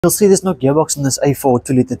You'll see there's no gearbox in this A4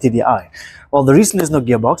 2-liter TDI. Well, the reason there's no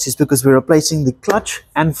gearbox is because we're replacing the clutch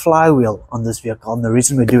and flywheel on this vehicle. And the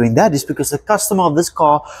reason we're doing that is because the customer of this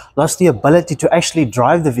car lost the ability to actually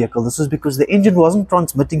drive the vehicle. This was because the engine wasn't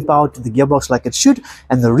transmitting power to the gearbox like it should.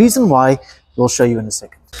 And the reason why, we'll show you in a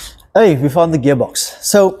second. Hey, we found the gearbox.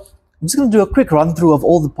 So I'm just going to do a quick run through of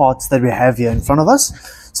all the parts that we have here in front of us.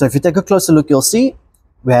 So if you take a closer look, you'll see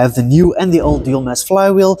we have the new and the old dual mass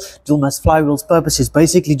flywheel. Dual mass flywheel's purpose is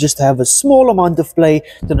basically just to have a small amount of play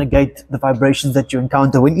to negate the vibrations that you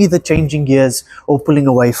encounter when either changing gears or pulling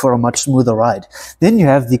away for a much smoother ride. Then you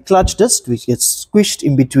have the clutch disc, which gets squished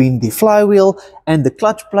in between the flywheel and the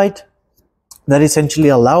clutch plate. That essentially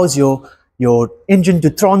allows your engine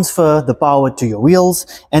to transfer the power to your wheels.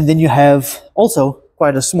 And then you have also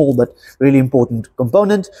quite a small but really important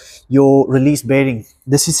component, your release bearing.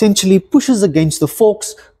 This essentially pushes against the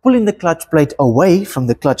forks, pulling the clutch plate away from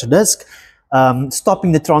the clutch disc,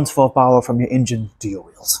 stopping the transfer of power from your engine to your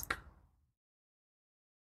wheels.